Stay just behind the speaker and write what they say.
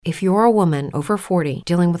If you're a woman over 40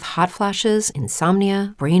 dealing with hot flashes,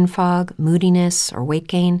 insomnia, brain fog, moodiness, or weight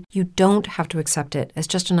gain, you don't have to accept it as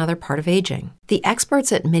just another part of aging. The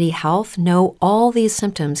experts at MIDI Health know all these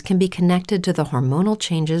symptoms can be connected to the hormonal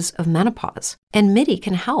changes of menopause. And MIDI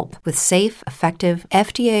can help with safe, effective,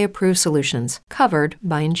 FDA-approved solutions covered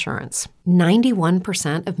by insurance.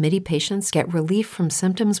 91% of MIDI patients get relief from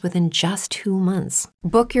symptoms within just 2 months.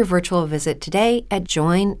 Book your virtual visit today at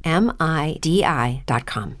joinmidi.com.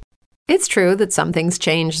 It's true that some things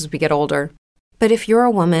change as we get older. But if you're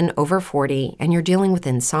a woman over 40 and you're dealing with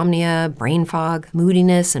insomnia, brain fog,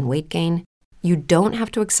 moodiness, and weight gain, you don't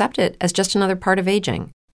have to accept it as just another part of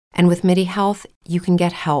aging. And with MIDI Health, you can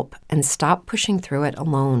get help and stop pushing through it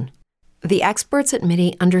alone. The experts at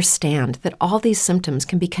MIDI understand that all these symptoms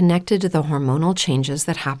can be connected to the hormonal changes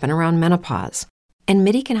that happen around menopause, and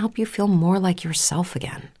MIDI can help you feel more like yourself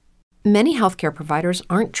again. Many healthcare providers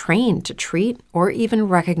aren't trained to treat or even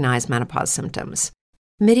recognize menopause symptoms.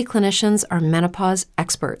 MIDI clinicians are menopause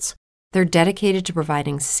experts. They're dedicated to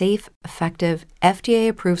providing safe, effective,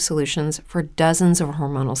 FDA-approved solutions for dozens of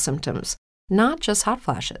hormonal symptoms, not just hot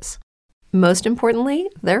flashes. Most importantly,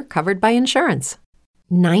 they're covered by insurance.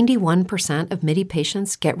 91% of MIDI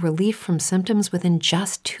patients get relief from symptoms within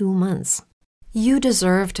just 2 months. You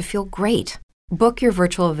deserve to feel great. Book your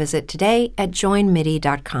virtual visit today at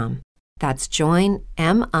joinmidi.com. That's joinmidi.com.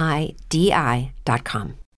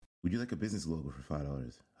 Would you like a business logo for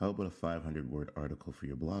 $5? How about a 500-word article for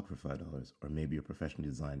your blog for $5? Or maybe a professionally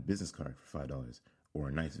designed business card for $5? Or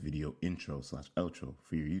a nice video intro/outro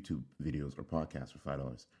for your YouTube videos or podcasts for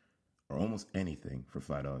 $5? Or almost anything for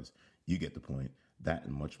 $5. You get the point. That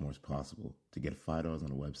and much more is possible to get $5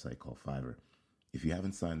 on a website called Fiverr. If you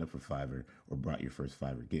haven't signed up for Fiverr or brought your first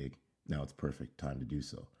Fiverr gig, now it's perfect time to do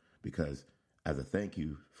so. Because as a thank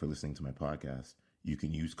you for listening to my podcast, you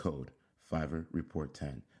can use code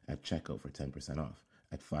FiverrReport10 at checkout for 10% off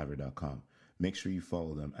at Fiverr.com. Make sure you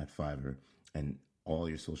follow them at Fiverr and all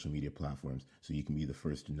your social media platforms so you can be the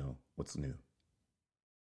first to know what's new.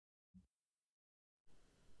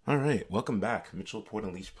 All right, welcome back. Mitchell Port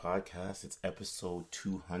Unleashed podcast. It's episode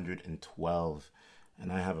 212,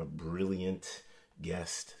 and I have a brilliant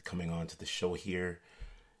guest coming on to the show here.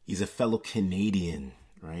 He's a fellow Canadian,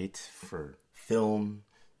 right? For film,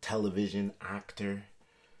 television, actor.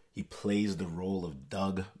 He plays the role of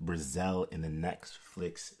Doug Brazell in the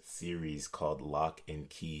Netflix series called Lock and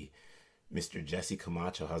Key. Mr. Jesse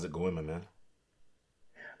Camacho, how's it going, my man?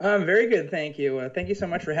 Very good, thank you. Thank you so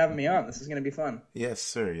much for having me on. This is going to be fun. Yes,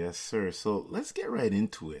 sir. Yes, sir. So let's get right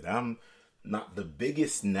into it. I'm not the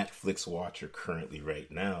biggest Netflix watcher currently right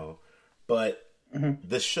now, but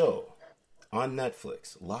the show on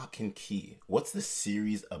Netflix, Lock and Key, what's the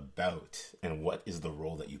series about, and what is the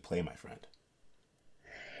role that you play, my friend?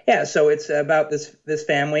 Yeah, so it's about this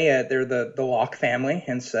family. They're the Locke family,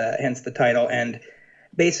 hence the title. And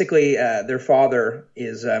basically, their father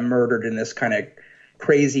is murdered in this kind of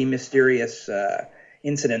crazy, mysterious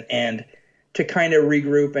incident. And to kind of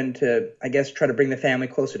regroup and to, I guess, try to bring the family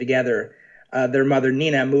closer together, their mother,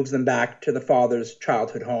 Nina, moves them back to the father's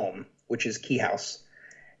childhood home, which is Key House.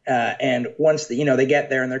 And once they get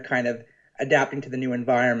there and they're kind of adapting to the new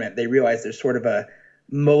environment, they realize there's sort of a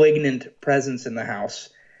malignant presence in the house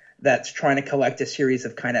that's trying to collect a series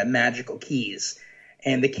of kind of magical keys.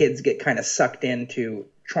 And the kids get kind of sucked into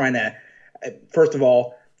trying to, first of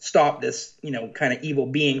all, stop this, kind of evil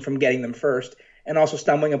being from getting them first, and also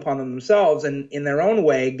stumbling upon them themselves and in their own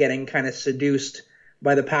way getting kind of seduced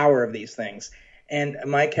by the power of these things. And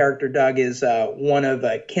my character, Doug, is one of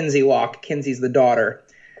Kinsey Locke. Kinsey's the daughter.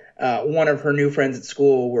 One of her new friends at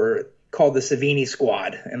school were called the Savini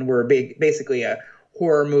Squad, and we're basically a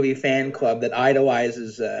horror movie fan club that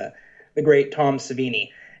idolizes the great Tom Savini.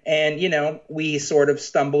 And, we sort of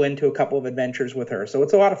stumble into a couple of adventures with her. So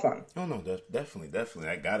it's a lot of fun. Oh, no, definitely.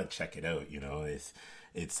 I got to check it out.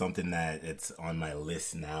 It's something that it's on my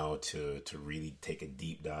list now to really take a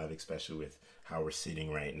deep dive, especially with how we're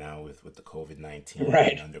sitting right now with the COVID-19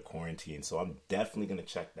 right. and under quarantine. So I'm definitely going to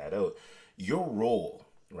check that out. Your role,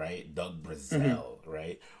 right? Doug Brazell,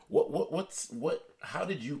 right? How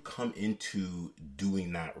did you come into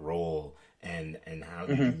doing that role? And how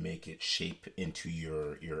did you make it shape into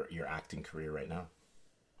your acting career right now?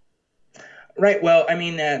 Right. Well, I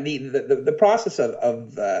mean, the process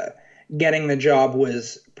of getting the job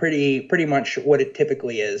was pretty much what it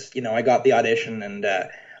typically is. I got the audition, and I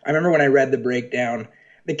remember when I read the breakdown,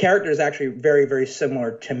 the character is actually very, very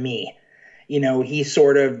similar to me. He's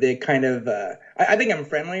sort of the kind of I think I'm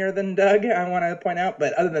friendlier than Doug, I want to point out,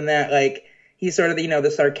 but other than that, like, he's sort of the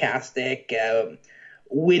sarcastic,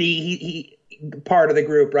 witty, he part of the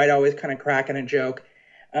group, right? Always kind of cracking a joke.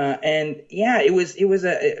 And yeah, it was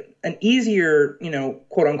an easier,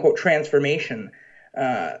 quote unquote transformation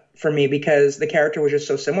for me because the character was just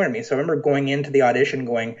so similar to me. So I remember going into the audition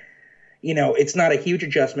going, it's not a huge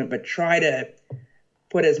adjustment, but try to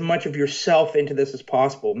put as much of yourself into this as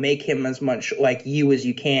possible. Make him as much like you as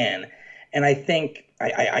you can. And I think,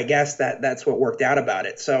 I guess that's what worked out about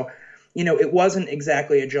it. So, it wasn't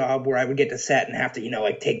exactly a job where I would get to set and have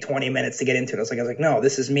to, take 20 minutes to get into it. I was like, no,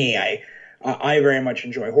 this is me. I very much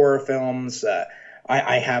enjoy horror films.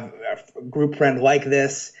 I have a group friend like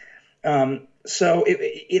this. So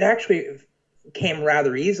it actually came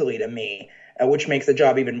rather easily to me, which makes the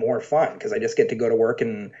job even more fun because I just get to go to work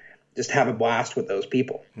and just have a blast with those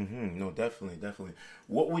people. Mm-hmm. No, definitely.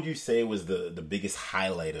 What would you say was the biggest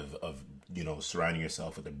highlight of surrounding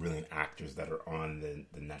yourself with the brilliant actors that are on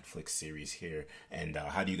the Netflix series here? And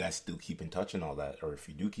how do you guys still keep in touch and all that, or if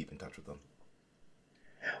you do keep in touch with them?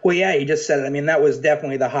 Well, yeah, you just said it. I mean, that was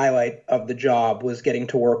definitely the highlight of the job, was getting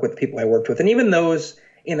to work with people I worked with. And even those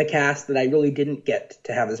in the cast that I really didn't get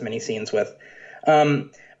to have as many scenes with.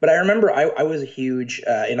 But I remember I was a huge,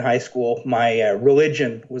 in high school, my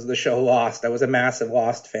religion was the show Lost. I was a massive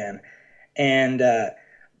Lost fan. And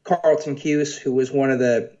Carlton Cuse, who was one of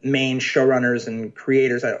the main showrunners and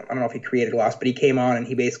creators, I don't know if he created Lost, but he came on and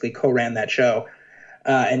he basically co-ran that show.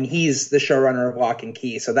 And he's the showrunner of Lock and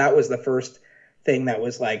Key. So that was the first thing that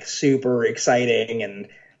was like super exciting and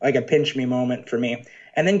like a pinch me moment for me.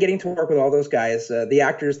 And then getting to work with all those guys, the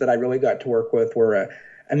actors that I really got to work with were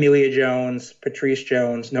Emilia Jones, Patrice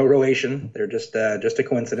Jones, no relation, they're just a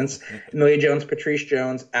coincidence. Emilia Jones, Patrice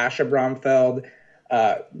Jones, Asha Bromfeld,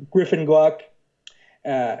 Griffin Gluck,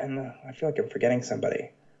 and I feel like I'm forgetting somebody.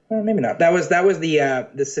 Well, maybe not. That was the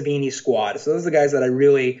Savini squad. So those are the guys that I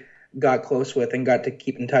really got close with and got to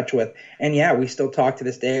keep in touch with. And yeah, we still talk to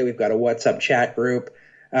this day. We've got a WhatsApp chat group.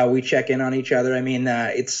 We check in on each other. I mean,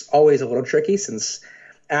 it's always a little tricky since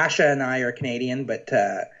Asha and I are Canadian, but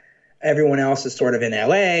everyone else is sort of in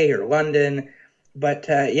LA or London. But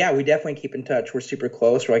yeah, we definitely keep in touch. We're super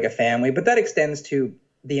close. We're like a family. But that extends to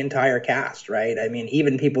the entire cast, right? I mean,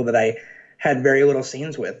 even people that I had very little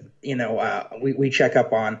scenes with, we check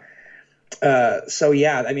up on. So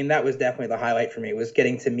yeah, I mean, that was definitely the highlight for me, was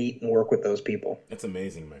getting to meet and work with those people. That's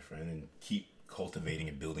amazing, my friend, and keep cultivating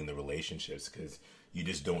and building the relationships, because you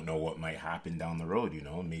just don't know what might happen down the road.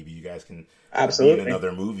 Maybe you guys can be in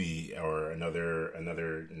another movie or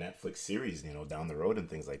another Netflix series, down the road and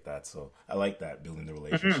things like that. So I like that, building the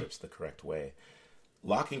relationships the correct way.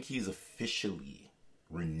 Lock and Key is officially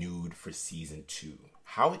renewed for season 2.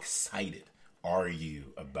 How excited are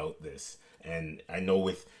you about this? And I know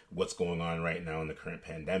with what's going on right now in the current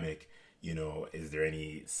pandemic, is there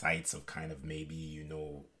any sights of kind of maybe,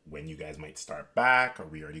 when you guys might start back? Are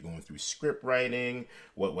we already going through script writing?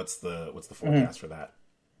 What's the forecast for that?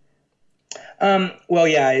 Well,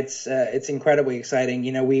 yeah, it's incredibly exciting.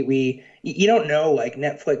 We you don't know, like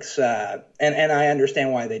Netflix, and I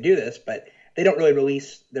understand why they do this, but they don't really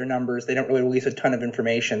release their numbers. They don't really release a ton of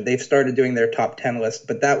information. They've started doing their top 10 list,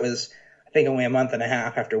 but that was, I think, only a month and a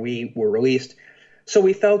half after we were released. So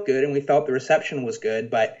we felt good and we felt the reception was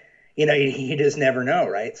good, but you just never know,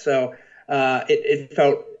 right? So it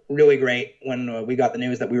felt really great when we got the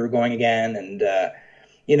news that we were going again. And,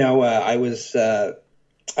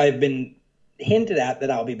 I've been hinted at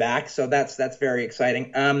that I'll be back. So that's very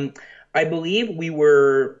exciting. I believe we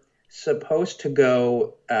were supposed to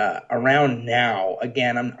go around now.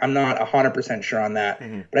 Again, I'm not 100% sure on that,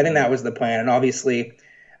 but I think that was the plan. And obviously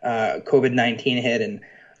COVID-19 hit, and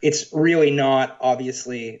it's really not,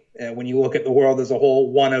 obviously, when you look at the world as a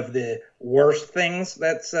whole, one of the worst things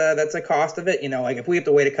that's a cost of it. Like if we have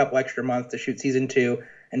to wait a couple extra months to shoot season 2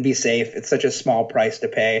 and be safe, it's such a small price to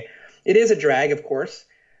pay. It is a drag, of course.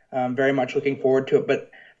 Very much looking forward to it. But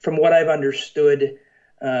from what I've understood,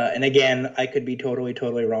 and again, I could be totally,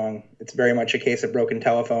 totally wrong, it's very much a case of broken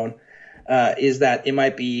telephone, is that it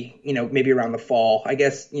might be, maybe around the fall. I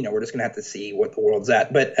guess, we're just going to have to see what the world's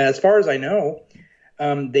at. But as far as I know,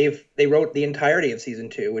 they wrote the entirety of season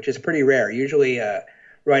 2, which is pretty rare. Usually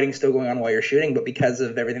writing's still going on while you're shooting, but because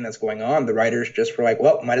of everything that's going on, the writers just were like,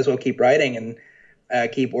 well, might as well keep writing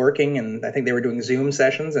and keep working. And I think they were doing Zoom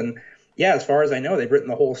sessions. And yeah, as far as I know, they've written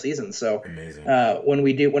the whole season. So when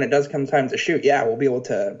it does come time to shoot, yeah, we'll be able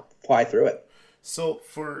to fly through it. So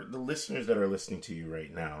for the listeners that are listening to you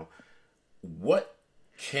right now, what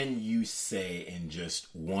can you say in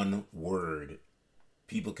just one word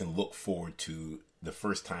people can look forward to the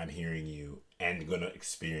first time hearing you and going to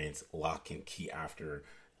experience Lock and Key after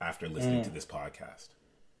listening to this podcast?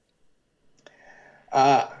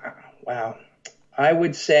 Wow. I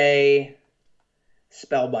would say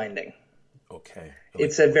spellbinding. Okay.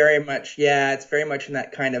 It's a very much, yeah, it's very much in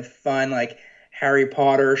that kind of fun, like Harry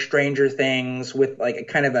Potter, Stranger Things, with like a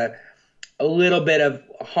kind of a little bit of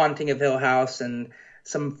Haunting of Hill House and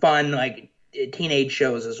some fun like teenage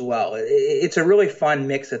shows as well. It's a really fun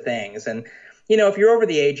mix of things. And, if you're over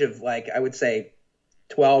the age of like, I would say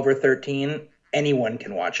 12 or 13, anyone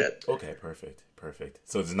can watch it. Okay, perfect.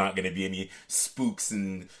 So there's not going to be any spooks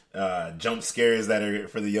and jump scares that are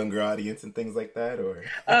for the younger audience and things like that, or?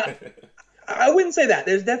 I wouldn't say that.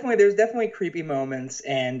 There's definitely creepy moments,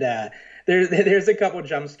 and there's a couple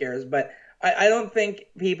jump scares, but I don't think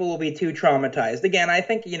people will be too traumatized. Again, I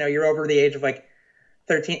think you're over the age of like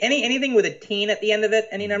 13. Anything with a teen at the end of it,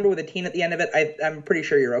 any number with a teen at the end of it, I'm pretty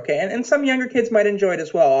sure you're okay. And some younger kids might enjoy it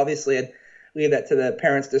as well. Obviously, I'd leave that to the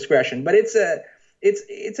parents' discretion. But it's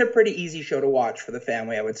a pretty easy show to watch for the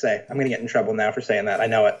family, I would say. I'm going to get in trouble now for saying that. I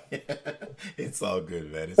know it. It's all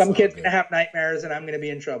good, man. Some kids going to have nightmares, and I'm going to be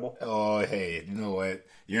in trouble. Oh, hey, you know what?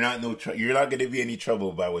 You're not going to be any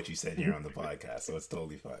trouble by what you said here on the podcast, so it's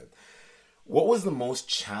totally fine. What was the most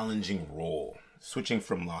challenging role, switching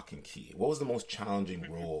from Lock and Key? What was the most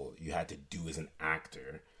challenging role you had to do as an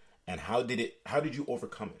actor, and how did you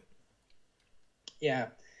overcome it? Yeah,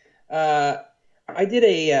 I did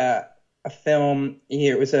a film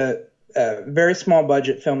here. It was a very small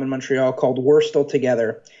budget film in Montreal called We're Still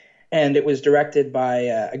Together, and it was directed by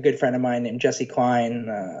a good friend of mine named Jesse Klein.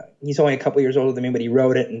 He's only a couple years older than me, but he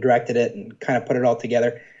wrote it and directed it and kind of put it all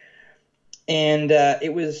together. And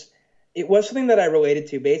it was something that I related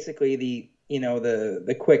to. Basically,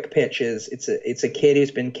 the quick pitch is it's a kid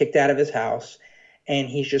who's been kicked out of his house, and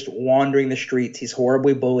he's just wandering the streets. He's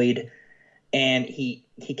horribly bullied, and he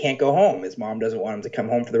can't go home. His mom doesn't want him to come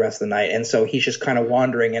home for the rest of the night, and so he's just kind of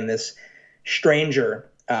wandering, and this stranger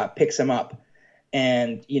picks him up.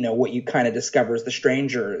 And what you kind of discover is the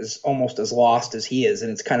stranger is almost as lost as he is,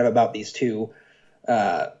 and it's kind of about these two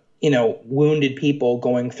wounded people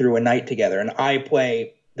going through a night together. And I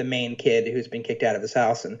play the main kid who's been kicked out of his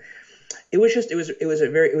house, and it was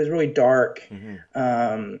really dark,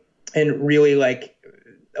 and really like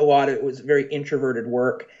a lot of it was very introverted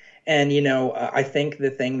work. And I think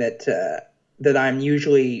the thing that I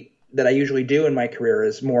usually do in my career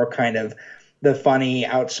is more kind of the funny,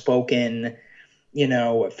 outspoken,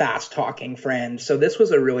 fast talking friend. So this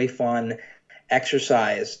was a really fun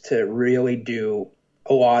exercise to really do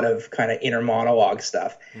a lot of kind of inner monologue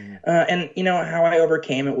stuff. And how I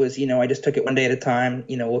overcame it was, I just took it one day at a time,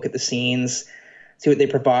 look at the scenes, see what they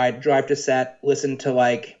provide, drive to set, listen to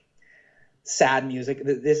like sad music.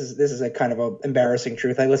 This is a kind of a embarrassing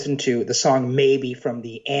truth. I listened to the song Maybe from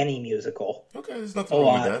the Annie musical. Okay, there's nothing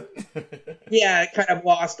wrong with that. Yeah, kind of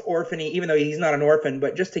lost orphany, even though he's not an orphan,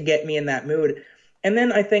 but just to get me in that mood. And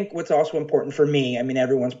then I think what's also important for me, I mean,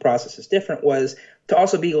 everyone's process is different, was to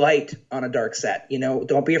also be light on a dark set.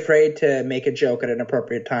 Don't be afraid to make a joke at an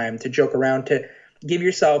appropriate time, to joke around, to give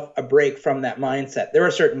yourself a break from that mindset. There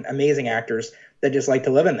are certain amazing actors that just like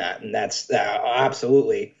to live in that, and that's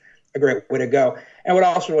absolutely a great way to go. And what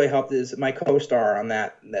also really helped is my co-star on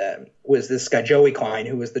that was this guy, Joey Klein,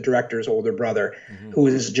 who was the director's older brother, who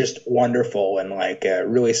is just wonderful and like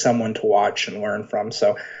really someone to watch and learn from.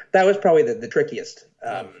 So that was probably the trickiest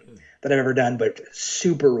that I've ever done, but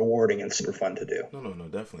super rewarding and super fun to do. No,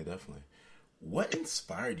 definitely. What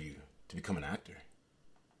inspired you to become an actor?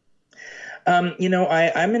 I'm in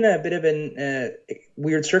a bit of a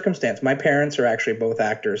weird circumstance. My parents are actually both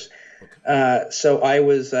actors. Okay. So I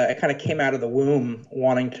kind of came out of the womb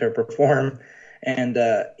wanting to perform. And,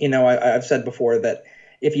 I've said before that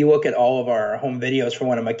if you look at all of our home videos from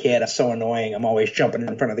when I'm a kid, it's so annoying. I'm always jumping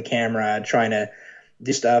in front of the camera, trying to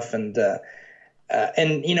do stuff. And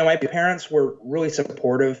my parents were really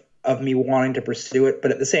supportive of me wanting to pursue it. But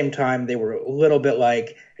at the same time, they were a little bit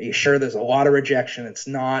like, are you sure? There's a lot of rejection. It's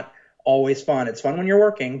not always fun. It's fun when you're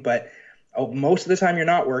working, but most of the time you're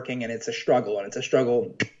not working, and it's a struggle, and it's a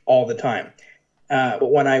struggle all the time. But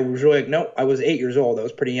when I was really like, no, I was 8 years old. I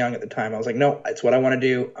was pretty young at the time. I was like, no, it's what I want to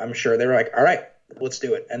do. I'm sure. They were like, all right, let's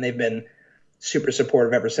do it. And they've been super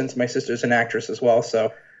supportive ever since. My sister's an actress as well.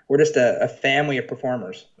 So we're just a family of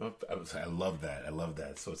performers. I love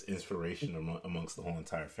that. So it's inspiration amongst the whole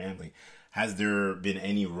entire family. Has there been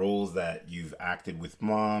any roles that you've acted with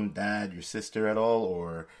mom, dad, your sister at all,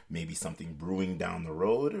 or maybe something brewing down the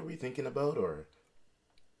road? Are we thinking about, or?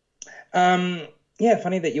 Yeah,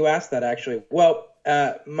 funny that you asked that, actually. Well,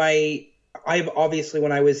 I've obviously,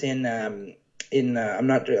 when I was in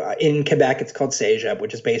Quebec, it's called Cégep,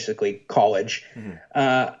 which is basically college.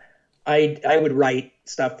 I would write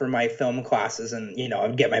stuff for my film classes, and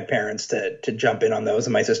I'd get my parents to jump in on those,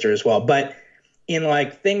 and my sister as well. But in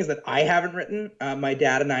like things that I haven't written, my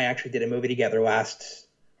dad and I actually did a movie together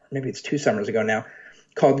maybe it's 2 summers ago now,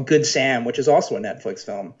 called Good Sam, which is also a Netflix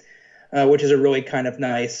film, which is a really kind of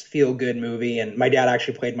nice feel-good movie. And my dad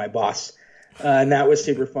actually played my boss, and that was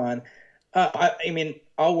super fun. I mean,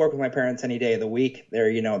 I'll work with my parents any day of the week.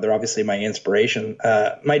 They're obviously my inspiration.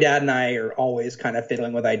 My dad and I are always kind of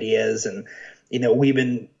fiddling with ideas, and we've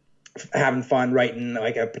been having fun writing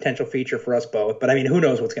like a potential feature for us both. But I mean, who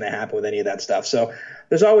knows what's going to happen with any of that stuff? So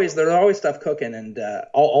there's always stuff cooking, and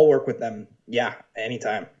I'll work with them. Yeah,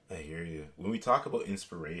 anytime. I hear you. When we talk about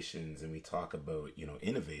inspirations and we talk about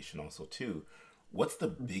innovation also too, what's the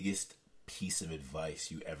biggest piece of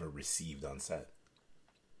advice you ever received on set?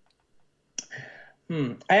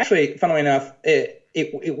 I actually, funnily enough,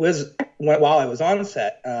 it was while I was on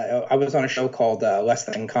set. I was on a show called Less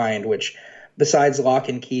Than Kind, which, besides Lock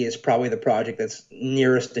and Key, is probably the project that's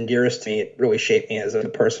nearest and dearest to me. It really shaped me as a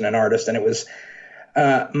person and artist. And it was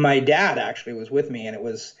my dad actually was with me, and it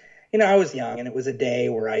was I was young, and it was a day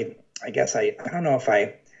where I guess I don't know if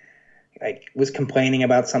I was complaining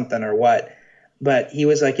about something or what, but he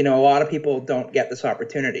was like, a lot of people don't get this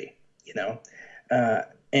opportunity,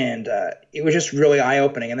 and it was just really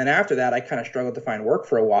eye-opening. And then after that, I kind of struggled to find work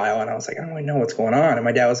for a while, and I was like, I don't really know what's going on. And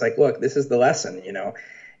my dad was like, look, this is the lesson,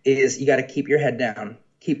 is you got to keep your head down,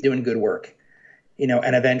 keep doing good work,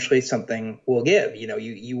 and eventually something will give.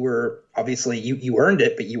 You were obviously you earned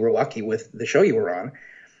it, but you were lucky with the show you were on.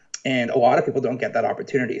 And a lot of people don't get that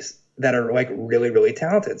opportunities that are like really, really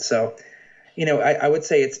talented. So, I would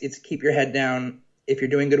say it's keep your head down. If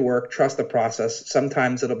you're doing good work, trust the process.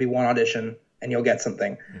 Sometimes it'll be one audition and you'll get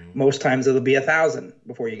something. Mm-hmm. Most times it'll be 1,000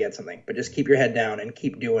 before you get something. But just keep your head down and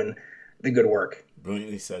keep doing the good work.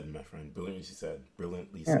 Brilliantly said, my friend. Brilliantly said.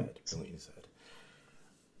 Brilliantly said.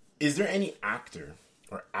 Is there any actor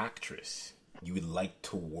or actress you would like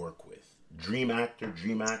to work with? Dream actor,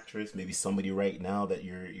 dream actress, maybe somebody right now that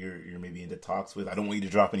you're maybe into talks with. I don't want you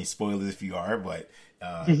to drop any spoilers if you are, but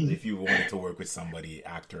if you wanted to work with somebody,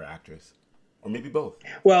 actor, actress, or maybe both.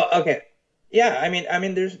 Well, okay, yeah. I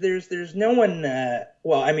mean, there's no one.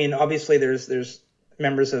 Well, I mean, obviously there's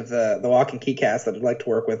members of the Lock and Key cast that I'd like to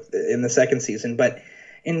work with in the second season, but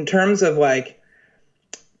in terms of like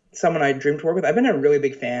someone I dream to work with, I've been a really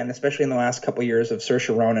big fan, especially in the last couple of years, of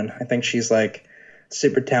Saoirse Ronan. I think she's like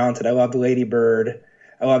super talented. I loved Lady Bird.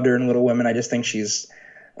 I loved her in Little Women. I just think she's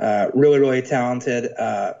really, really talented.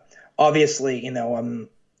 Obviously, I'm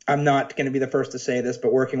not going to be the first to say this,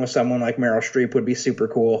 but working with someone like Meryl Streep would be super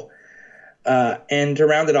cool. And to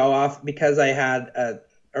round it all off, because I had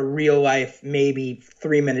a real life, maybe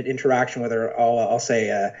 3-minute interaction with her, I'll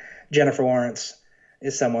say Jennifer Lawrence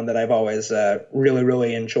is someone that I've always really,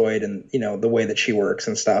 really enjoyed, and the way that she works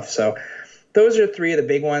and stuff. So those are 3 of the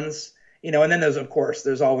big ones. And then there's always,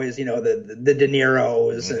 the De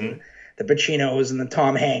Niro's mm-hmm. and the Pacinos and the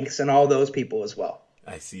Tom Hanks and all those people as well.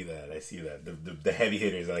 I see that. The heavy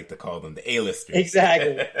hitters, I like to call them, the A-listers.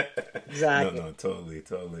 Exactly. No, totally.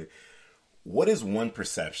 What is one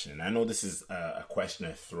perception? I know this is a question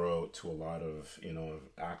I throw to a lot of,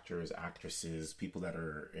 actors, actresses, people that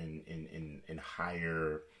are in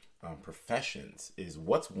higher professions, is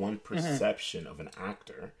what's one perception mm-hmm. of an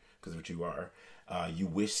actor, because what you are, you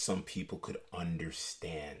wish some people could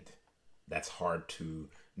understand that's hard to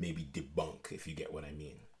maybe debunk, if you get what I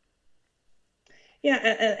mean. Yeah,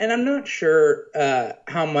 and I'm not sure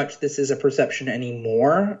how much this is a perception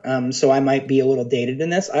anymore, so I might be a little dated in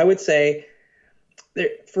this. I would say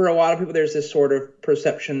for a lot of people, there's this sort of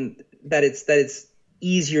perception that it's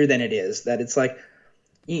easier than it is, that it's like,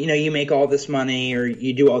 you make all this money or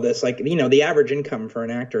you do all this, like, the average income for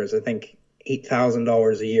an actor is, I think,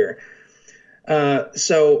 $8,000 a year.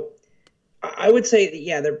 So I would say that,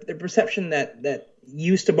 yeah, the perception that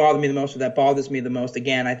used to bother me the most, or that bothers me the most,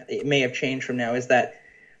 again, it may have changed from now, is that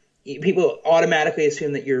people automatically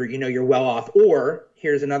assume that you're well off. Or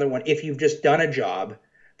here's another one: if you've just done a job,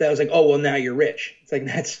 that was like, oh, well, now you're rich. It's like,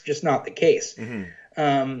 that's just not the case.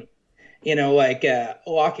 Mm-hmm.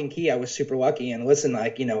 Lock and Key, I was super lucky, and listen,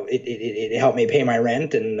 it helped me pay my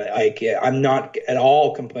rent, and I'm not at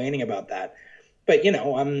all complaining about that. But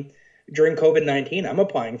during COVID-19, I'm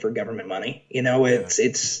applying for government money.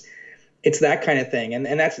 It's that kind of thing,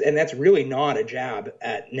 and that's really not a jab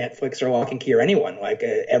at Netflix or Lock and Key or anyone.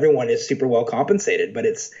 Everyone is super well compensated, but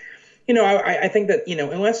it's, I think that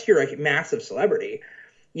unless you're a massive celebrity,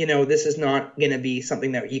 this is not going to be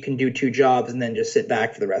something that you can do 2 jobs and then just sit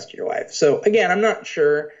back for the rest of your life. So again, I'm not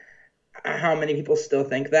sure how many people still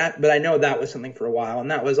think that, but I know that was something for a while,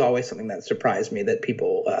 and that was always something that surprised me, that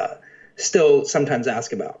people still sometimes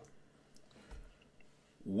ask about.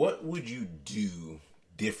 What would you do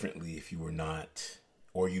differently if you were not,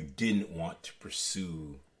 or you didn't want to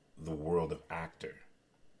pursue the world of actor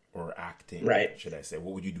or acting, Right. should I say?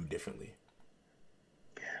 What would you do differently?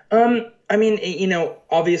 I mean,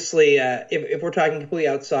 obviously, if we're talking completely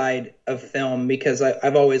outside of film, because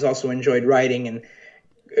I've always also enjoyed writing and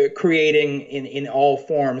creating in all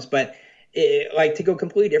forms, but like to go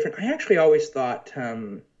completely different, I actually always thought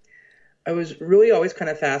I was really always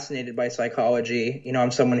kind of fascinated by psychology.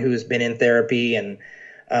 I'm someone who's been in therapy, and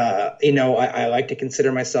I like to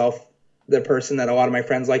consider myself the person that a lot of my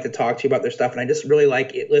friends like to talk to about their stuff, and I just really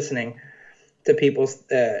like listening to people's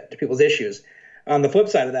issues. On the flip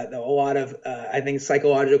side of that, though, a lot of I think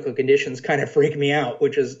psychological conditions kind of freak me out,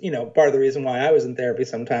 which is part of the reason why I was in therapy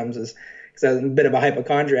sometimes is because I was a bit of a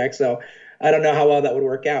hypochondriac. So I don't know how well that would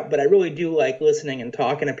work out, but I really do like listening and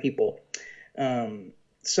talking to people.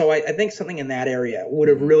 So I think something in that area would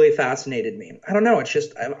have really fascinated me. I don't know. It's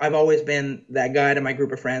just I've always been that guy to my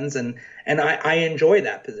group of friends, and I enjoy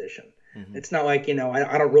that position. Mm-hmm. It's not like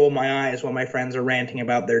I don't roll my eyes while my friends are ranting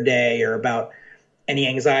about their day or about any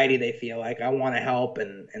anxiety they feel. Like I want to help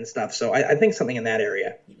and stuff. So I think something in that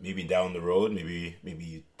area. Maybe down the road,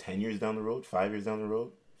 maybe 10 years down the road, 5 years down the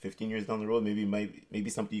road, 15 years down the road, maybe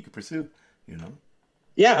something you could pursue,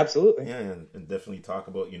 Yeah, absolutely. Yeah, and definitely talk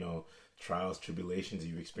about, trials, tribulations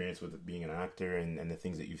you've experienced with being an actor and the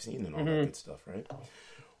things that you've seen and all that good stuff, right?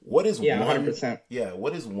 What is 100%.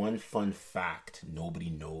 What is one fun fact nobody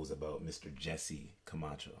knows about Mr. Jesse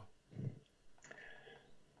Camacho?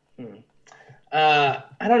 I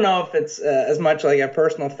don't know if it's as much like a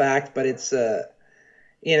personal fact, but it's an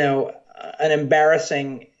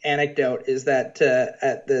embarrassing anecdote is that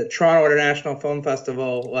at the Toronto International Film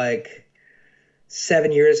Festival, like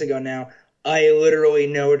 7 years ago now, I literally,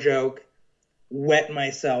 no joke, wet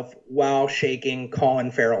myself while shaking Colin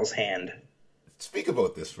Farrell's hand. Speak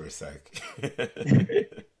about this for a sec.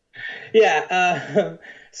 Yeah.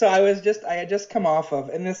 So I had just come off of,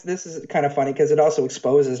 and this is kind of funny because it also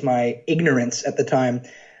exposes my ignorance at the time,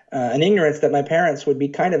 an ignorance that my parents would be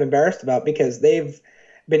kind of embarrassed about because they've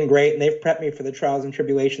been great and they've prepped me for the trials and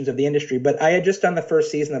tribulations of the industry. But I had just done the first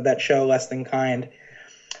season of that show, Less Than Kind,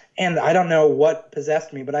 and I don't know what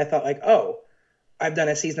possessed me, but I thought like, oh, I've done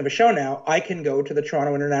a season of a show now. I can go to the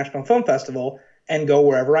Toronto International Film Festival and go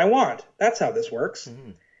wherever I want. That's how this works.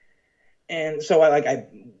 Mm-hmm. And so I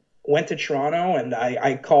went to Toronto and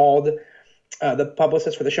I called the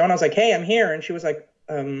publicist for the show and I was like, hey, I'm here. And she was like,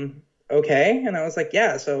 okay. And I was like,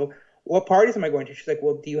 yeah. So what parties am I going to? She's like,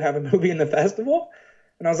 well, do you have a movie in the festival?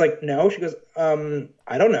 And I was like, no. She goes,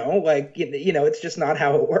 I don't know. Like, it's just not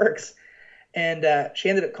how it works. And she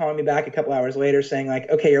ended up calling me back a couple hours later saying like,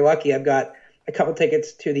 okay, you're lucky. I've got a couple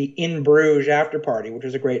tickets to the In Bruges after party, which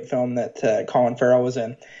was a great film that Colin Farrell was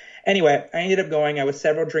in. Anyway, I ended up going. I was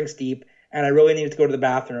several drinks deep, and I really needed to go to the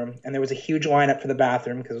bathroom. And there was a huge lineup for the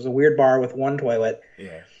bathroom because it was a weird bar with one toilet.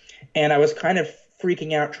 Yeah. And I was kind of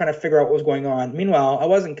freaking out, trying to figure out what was going on. Meanwhile, I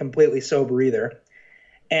wasn't completely sober either.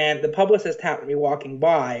 And the publicist happened to be walking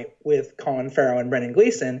by with Colin Farrell and Brendan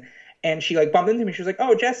Gleeson, and she like bumped into me. She was like,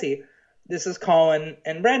 "Oh, Jesse, this is Colin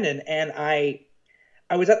and Brendan." And I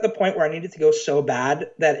was at the point where I needed to go so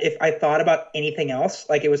bad that if I thought about anything else,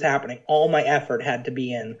 like it was happening, all my effort had to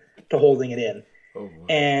be in to holding it in. Oh, wow.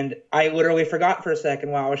 And I literally forgot for a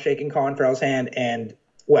second while I was shaking Colin Farrell's hand and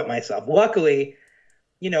wet myself. Luckily,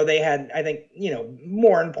 they had, I think,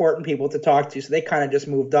 more important people to talk to, so they kind of just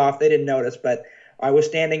moved off. They didn't notice, but I was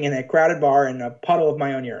standing in a crowded bar in a puddle of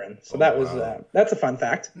my own urine. So that's a fun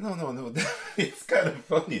fact. No. It's kind of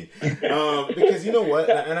funny. Because you know what?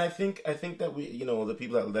 And I think that we, the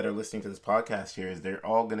people that are listening to this podcast here is they're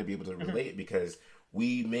all going to be able to relate because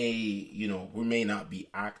we may not be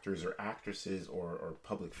actors or actresses or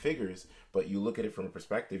public figures, but you look at it from a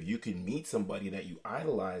perspective, you can meet somebody that you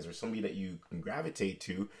idolize or somebody that you can gravitate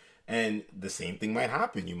to, and the same thing might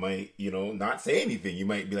happen. You might, not say anything. You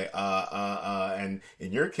might be like, and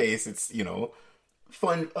in your case, it's,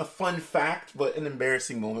 a fun fact, but an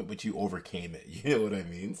embarrassing moment, but you overcame it. You know what I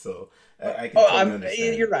mean? So I can totally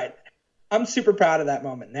understand. You're right. I'm super proud of that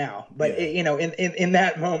moment now, but yeah. In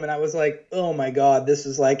that moment, I was like, oh my God, this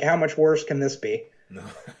is like, how much worse can this be? No.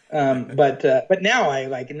 But now I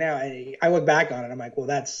look back on it. I'm like, well,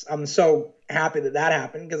 I'm so happy that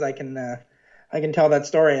happened because I can tell that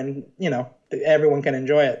story and, everyone can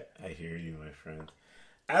enjoy it. I hear you, my friend.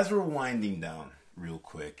 As we're winding down real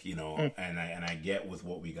quick, and I get with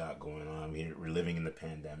what we got going on. We're living in the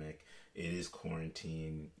pandemic. It is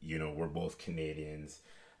quarantine. We're both Canadians.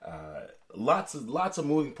 Lots of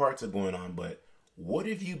moving parts are going on, but what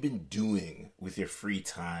have you been doing with your free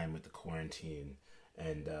time with the quarantine?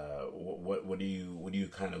 And what are you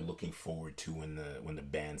kind of looking forward to when the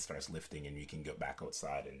band starts lifting and you can get back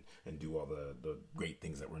outside and do all the great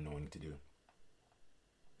things that we're knowing to do?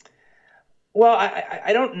 Well,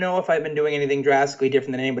 I don't know if I've been doing anything drastically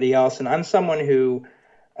different than anybody else, and I'm someone who,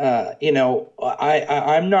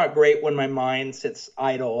 I'm not great when my mind sits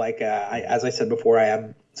idle. Like as I said before, I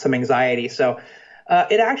have some anxiety, so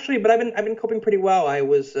but I've been coping pretty well. I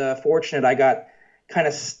was fortunate. I got kind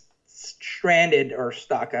of stranded or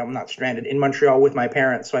stuck. I'm not stranded in Montreal with my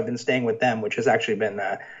parents, so I've been staying with them, which has actually been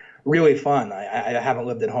really fun. I haven't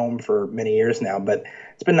lived at home for many years now, but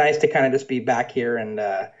it's been nice to kind of just be back here and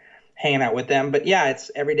hanging out with them. But yeah, it's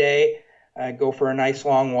every day. Go for a nice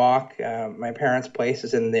long walk. My parents' place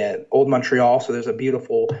is in the old Montreal, so there's a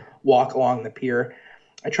beautiful walk along the pier.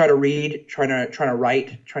 I try to read, trying to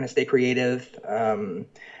write, trying to stay creative.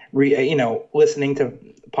 Listening to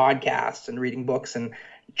podcasts and reading books and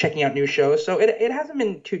checking out new shows. So it hasn't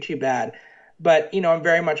been too bad. But I'm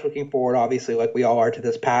very much looking forward, obviously, like we all are, to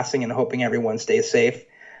this passing and hoping everyone stays safe.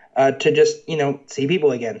 To just see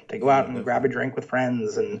people again, to go out and grab a drink with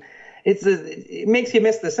friends, and it makes you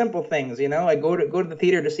miss the simple things, like go to the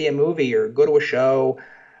theater to see a movie or go to a show.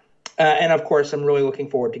 And of course, I'm really looking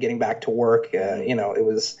forward to getting back to work. It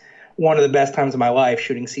was one of the best times of my life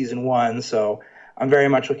shooting season 1, so I'm very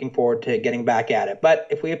much looking forward to getting back at it. But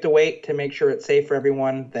if we have to wait to make sure it's safe for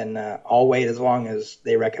everyone, then I'll wait as long as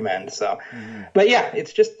they recommend. So, But yeah,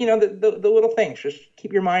 it's just the little things. Just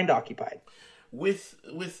keep your mind occupied. With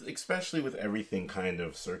especially with everything kind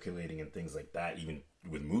of circulating and things like that, even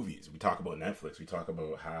with movies, we talk about Netflix, we talk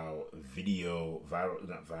about how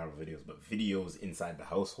not viral videos, but videos inside the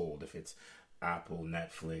household, if it's Apple,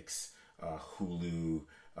 Netflix, Hulu,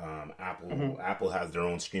 Apple has their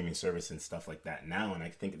own streaming service and stuff like that now. And I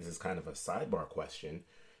think this is kind of a sidebar question.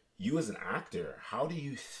 You as an actor, how do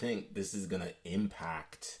you think this is going to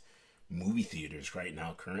impact movie theaters right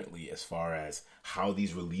now currently, as far as how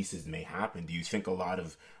these releases may happen? Do you think a lot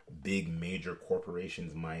of big major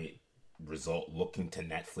corporations might result looking to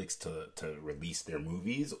Netflix to release their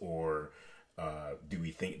movies, or do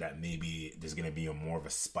we think that maybe there's going to be more of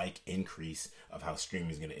a spike increase of how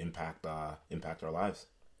streaming is going to impact our lives?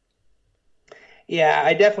 Yeah,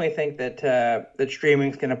 I definitely think that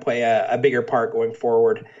streaming is going to play a bigger part going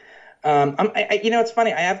forward. It's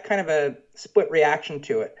funny. I have kind of a split reaction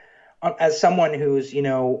to it. As someone who's,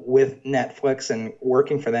 with Netflix and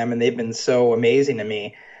working for them, and they've been so amazing to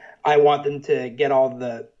me, I want them to get all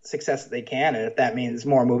the success that they can. And if that means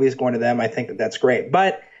more movies going to them, I think that that's great.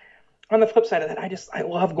 But on the flip side of that, I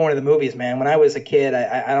love going to the movies, man. When I was a kid,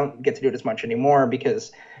 I don't get to do it as much anymore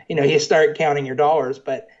because, you start counting your dollars.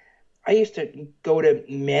 But I used to go to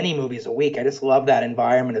many movies a week. I just love that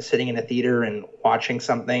environment of sitting in a theater and watching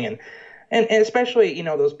something. And especially,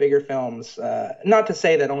 those bigger films, not to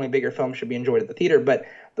say that only bigger films should be enjoyed at the theater, but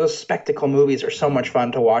those spectacle movies are so much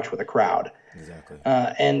fun to watch with a crowd. Exactly.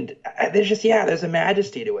 And there's a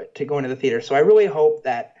majesty to it, to go into the theater. So I really hope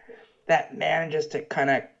that manages to kind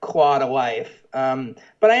of claw to life. But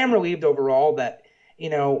I am relieved overall that,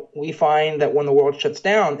 we find that when the world shuts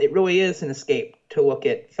down, it really is an escape to look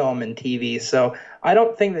at film and TV. So I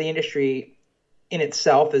don't think that the industry in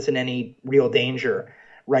itself is in any real danger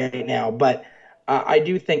right now, but I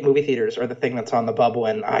do think movie theaters are the thing that's on the bubble,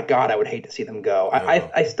 and God, I would hate to see them go.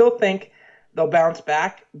 I still think they'll bounce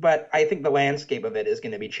back, but I think the landscape of it is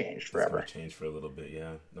going to be changed forever. It's going to change for a little bit,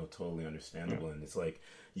 yeah. No, totally understandable. Yeah. And it's like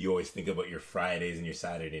you always think about your Fridays and your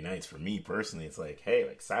Saturday nights. For me personally, it's like, hey,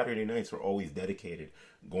 like Saturday nights were always dedicated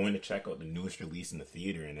going to check out the newest release in the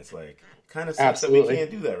theater, and it's like kind of sucks that we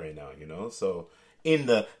can't do that right now, So in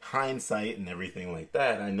the hindsight and everything like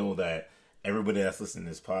that, I know that everybody that's listening to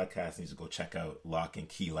this podcast needs to go check out Lock and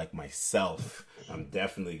Key like myself. I'm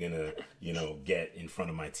definitely going to, get in front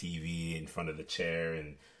of my TV, in front of the chair,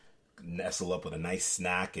 and nestle up with a nice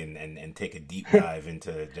snack and take a deep dive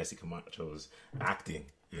into Jesse Camacho's acting,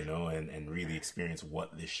 and really experience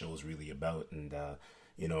what this show is really about. And,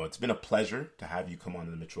 it's been a pleasure to have you come on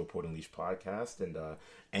the Mitchell Report Unleashed podcast. And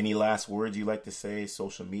any last words you like to say,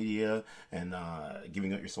 social media, and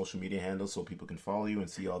giving out your social media handles so people can follow you and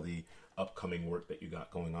see all the upcoming work that you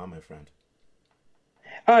got going on, my friend?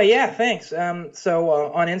 Oh, yeah, thanks.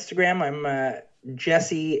 So on Instagram, I'm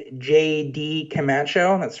Jesse J.D.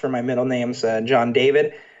 Camacho. That's for my middle name's John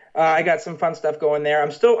David. I got some fun stuff going there.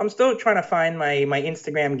 I'm still trying to find my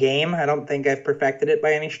Instagram game. I don't think I've perfected it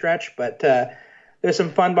by any stretch, but there's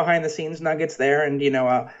some fun behind the scenes nuggets there, and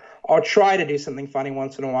I'll try to do something funny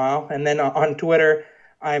once in a while. And then on Twitter,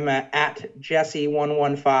 I'm at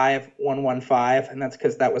Jesse115115, and that's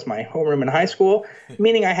because that was my homeroom in high school,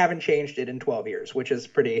 meaning I haven't changed it in 12 years, which is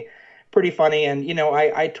pretty pretty funny. And,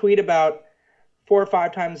 I tweet about 4 or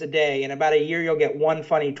 5 times a day. In about a year, you'll get one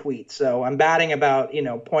funny tweet. So I'm batting about,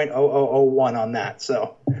 0.0001 on that.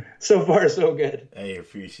 So far, so good. Hey,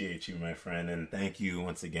 appreciate you, my friend. And thank you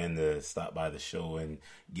once again to stop by the show and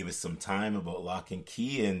give us some time about Lock and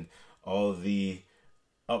Key and all the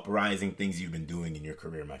uprising things you've been doing in your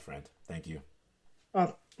career, my friend. Thank you.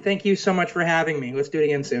 Well, thank you so much for having me. Let's do it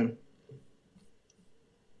again soon.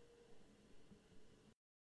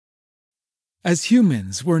 As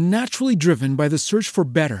humans, we're naturally driven by the search for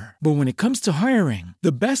better. But when it comes to hiring,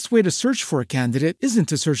 the best way to search for a candidate isn't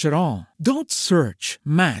to search at all. Don't search,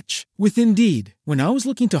 match with Indeed. When I was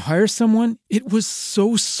looking to hire someone, it was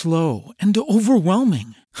so slow and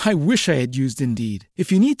overwhelming. I wish I had used Indeed.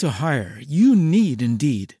 If you need to hire, you need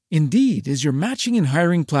Indeed. Indeed is your matching and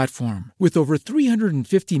hiring platform with over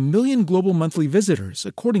 350 million global monthly visitors,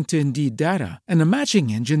 according to Indeed data, and a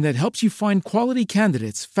matching engine that helps you find quality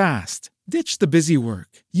candidates fast. Ditch the busy work.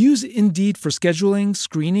 Use Indeed for scheduling,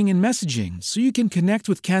 screening, and messaging so you can connect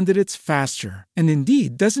with candidates faster. And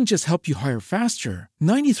Indeed doesn't just help you hire faster.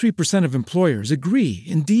 93% of employers agree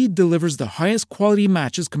Indeed delivers the highest quality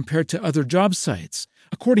matches compared to other job sites,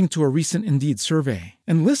 according to a recent Indeed survey.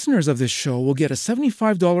 And listeners of this show will get a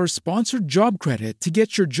 $75 sponsored job credit to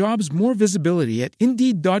get your jobs more visibility at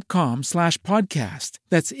Indeed.com/podcast.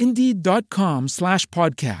 That's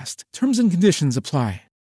Indeed.com/podcast. Terms and conditions apply.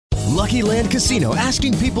 Lucky Land Casino,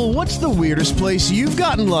 asking people, what's the weirdest place you've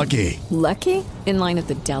gotten lucky? Lucky? In line at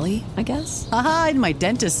the deli, I guess? Aha, in my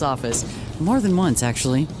dentist's office. More than once,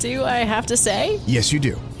 actually. Do I have to say? Yes, you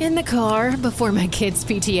do. In the car before my kids'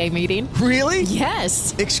 PTA meeting. Really?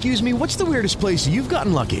 Yes. Excuse me, what's the weirdest place you've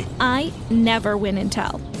gotten lucky? I never win and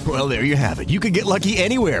tell. Well, there you have it. You can get lucky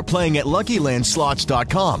anywhere, playing at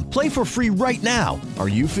LuckyLandSlots.com. Play for free right now. Are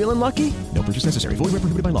you feeling lucky? No purchase necessary. Void where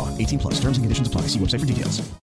prohibited by law. 18+. Terms and conditions apply. See website for details.